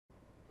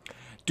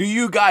Do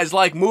you guys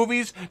like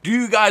movies? Do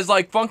you guys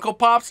like Funko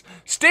Pops?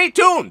 Stay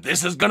tuned.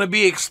 This is going to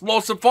be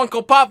explosive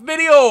Funko Pop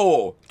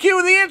video.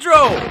 Cue the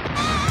intro.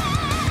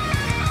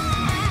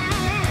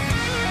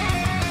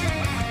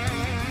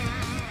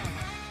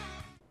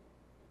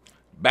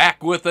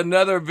 Back with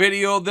another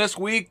video this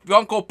week,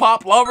 Funko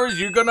Pop lovers.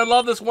 You're gonna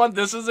love this one.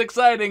 This is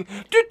exciting.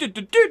 3, 2,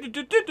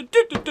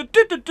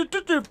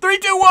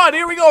 1.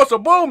 Here we go. So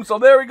boom. So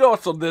there we go.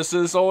 So this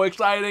is so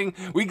exciting.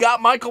 We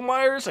got Michael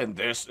Myers, and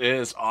this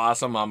is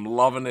awesome. I'm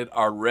loving it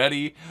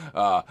already.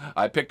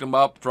 I picked him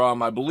up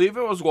from, I believe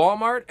it was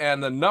Walmart,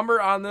 and the number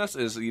on this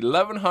is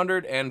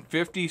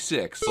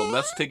 1156. So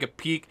let's take a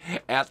peek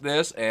at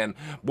this. And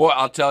boy,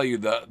 I'll tell you,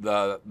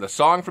 the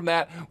song from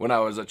that when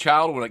I was a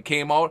child, when it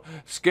came out,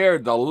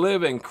 scared the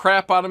living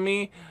crap out of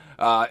me.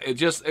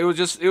 It was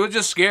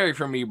just scary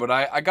for me, but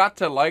I got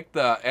to like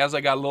as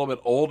I got a little bit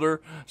older,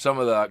 some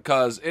of the,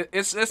 cause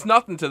it's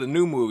nothing to the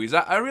new movies.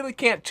 I really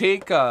can't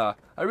take the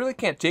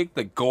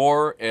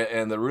gore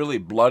and the really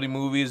bloody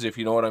movies, if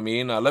you know what I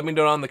mean. Let me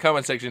know down in the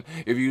comment section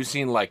if you've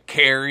seen like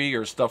Carrie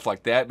or stuff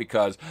like that,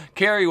 because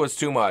Carrie was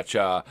too much.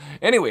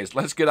 Anyways,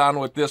 let's get on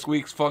with this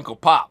week's Funko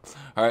Pop.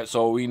 All right,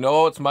 so we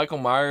know it's Michael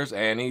Myers,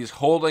 and he's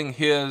holding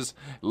his,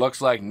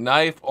 looks like,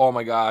 knife. Oh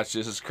my gosh,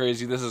 this is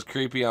crazy. This is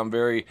creepy. I'm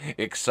very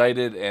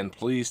excited and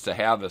pleased to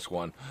have this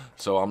one.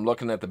 So I'm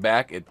looking at the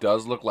back. It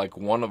does look like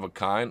one of a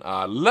kind.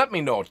 Let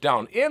me know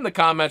down in the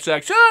comment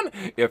section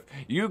if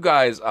you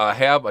guys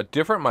have a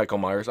different Michael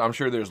Myers. I'm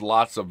sure there's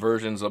lots of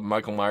versions of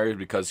Michael Myers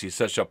because he's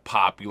such a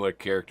popular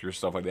character,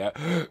 stuff like that.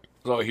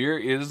 So here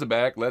is the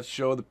back. Let's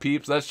show the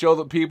peeps. Let's show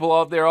the people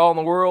out there all in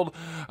the world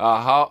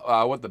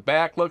what the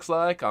back looks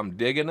like. I'm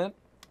digging it.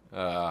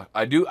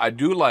 I do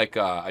like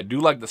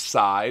the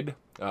side.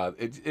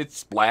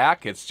 It's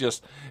black.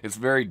 It's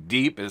very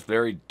deep. It's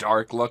very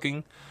dark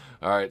looking.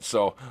 All right,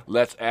 so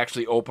let's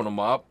actually open them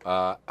up.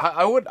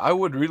 I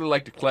would really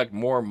like to collect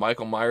more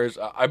Michael Myers.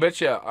 I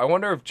bet you. I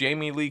wonder if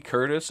Jamie Lee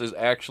Curtis is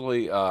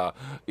actually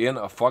in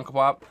a Funko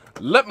Pop.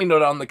 Let me know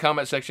down in the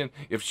comment section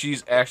if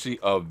she's actually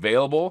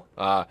available.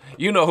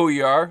 You know who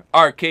you are,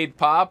 Arcade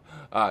Pop,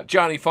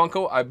 Johnny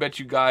Funko. I bet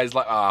you guys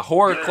like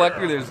Horror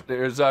Collector.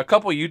 There's a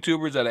couple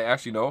YouTubers that I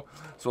actually know.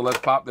 So let's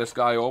pop this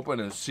guy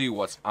open and see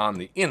what's on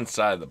the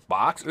inside of the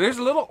box. There's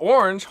a little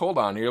orange. Hold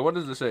on here. What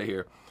does it say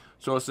here?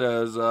 So it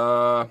says,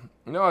 no,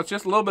 it's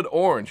just a little bit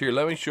orange. Here,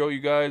 let me show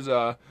you guys.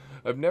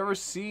 I've never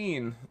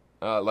seen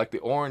like the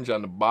orange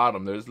on the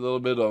bottom. There's a little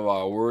bit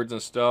of words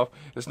and stuff.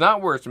 It's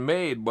not where it's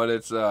made, but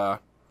it's, oh,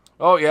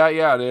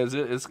 yeah, it is.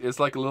 It's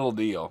like a little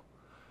deal.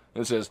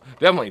 It says,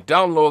 definitely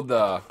download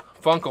the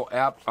Funko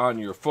app on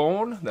your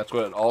phone. That's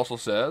what it also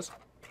says.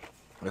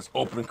 Let's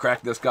open and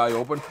crack this guy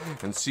open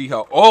and see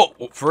how. Oh,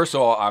 first of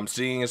all, I'm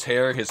seeing his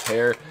hair. His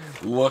hair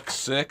looks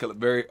sick.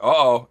 Very.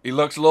 He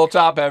looks a little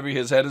top heavy.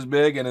 His head is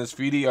big and his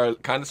feet are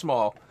kind of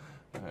small.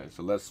 All right,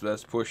 so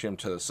let's push him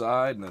to the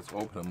side and let's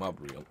open him up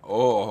real.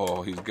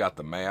 Oh, he's got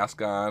the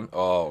mask on.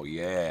 Oh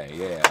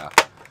yeah.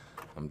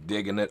 I'm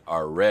digging it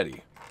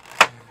already.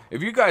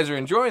 If you guys are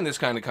enjoying this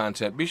kind of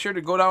content, be sure to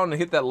go down and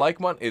hit that like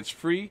button. It's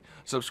free.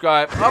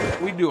 Subscribe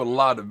up. We do a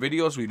lot of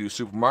videos. We do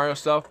Super Mario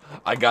stuff.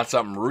 I got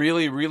something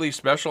really, really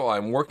special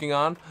I'm working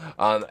on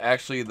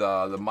actually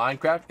the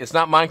Minecraft. It's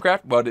not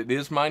Minecraft, but it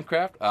is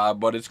Minecraft.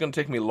 But it's going to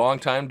take me a long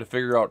time to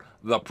figure out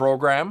the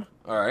program.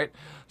 All right.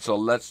 So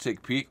let's take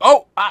a peek.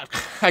 Oh,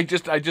 I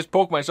just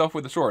poked myself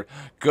with a sword.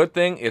 Good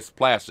thing it's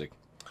plastic.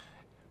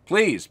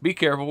 Please be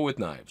careful with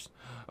knives.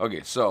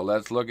 Okay, so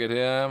let's look at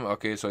him.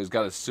 Okay, so he's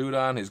got his suit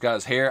on. He's got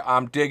his hair.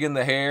 I'm digging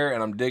the hair,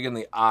 and I'm digging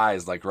the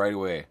eyes, like, right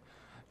away.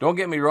 Don't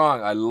get me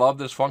wrong. I love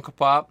this Funko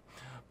Pop,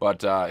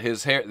 but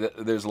his hair,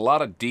 there's a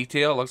lot of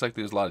detail. Looks like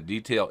there's a lot of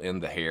detail in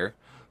the hair.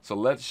 So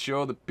let's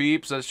show the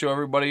peeps. Let's show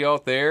everybody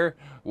out there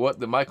what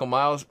the Michael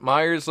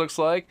Myers looks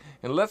like.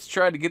 And let's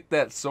try to get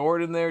that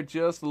sword in there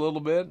just a little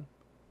bit.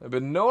 I've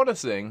been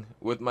noticing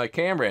with my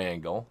camera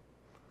angle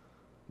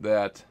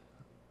that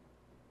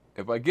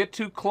if I get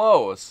too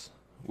close,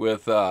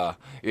 with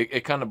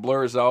it kind of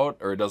blurs out,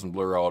 or it doesn't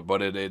blur out,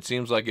 but it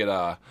seems like it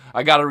I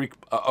gotta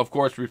of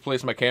course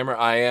replace my camera.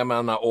 I am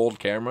on an old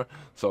camera,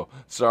 so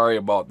sorry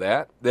about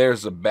that.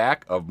 There's the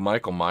back of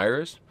Michael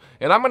Myers,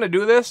 and I'm gonna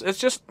do this. It's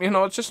just,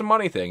 it's just a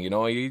money thing,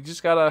 you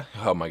just gotta,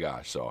 oh my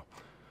gosh. So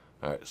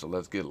alright, so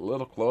let's get a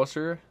little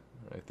closer.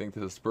 I think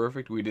this is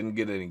perfect. We didn't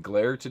get any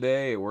glare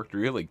today. It worked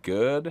really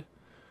good.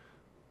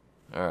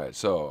 Alright,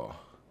 so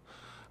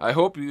I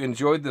hope you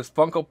enjoyed this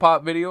Funko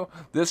Pop video.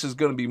 This is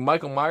going to be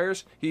Michael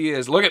Myers. He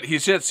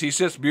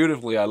sits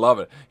beautifully. I love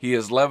it. He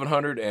is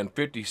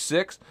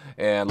 1156.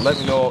 And let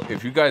me know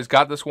if you guys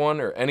got this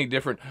one or any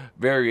different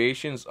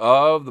variations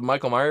of the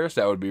Michael Myers.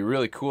 That would be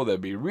really cool.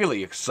 That'd be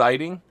really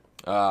exciting.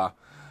 So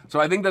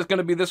I think that's going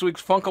to be this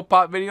week's Funko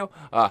Pop video.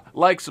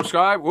 Like,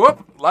 subscribe.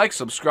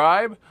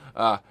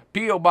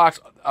 P.O. Box,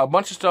 a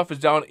bunch of stuff is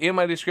down in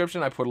my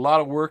description. I put a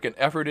lot of work and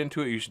effort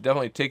into it. You should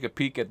definitely take a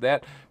peek at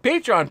that.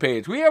 Patreon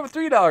page. We have a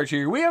 $3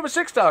 tier. We have a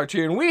 $6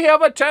 tier. And we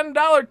have a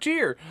 $10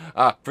 tier.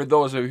 For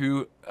those of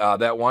you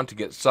that want to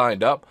get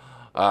signed up.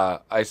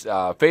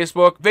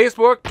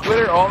 Facebook,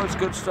 Twitter, all this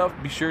good stuff.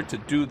 Be sure to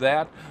do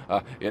that.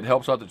 It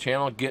helps out the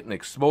channel, getting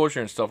exposure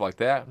and stuff like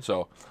that.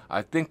 So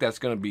I think that's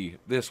going to be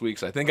this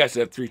week's. I think I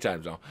said 3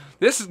 times now.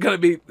 This is going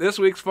to be this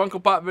week's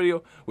Funko Pop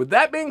video. With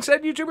that being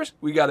said, YouTubers,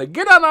 we got to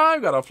get on.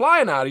 We got to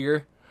flying out of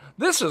here.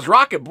 This is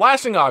Rocket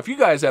blasting off. You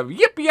guys have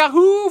Yippee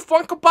Yahoo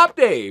Funko Pop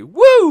Day.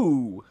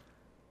 Woo!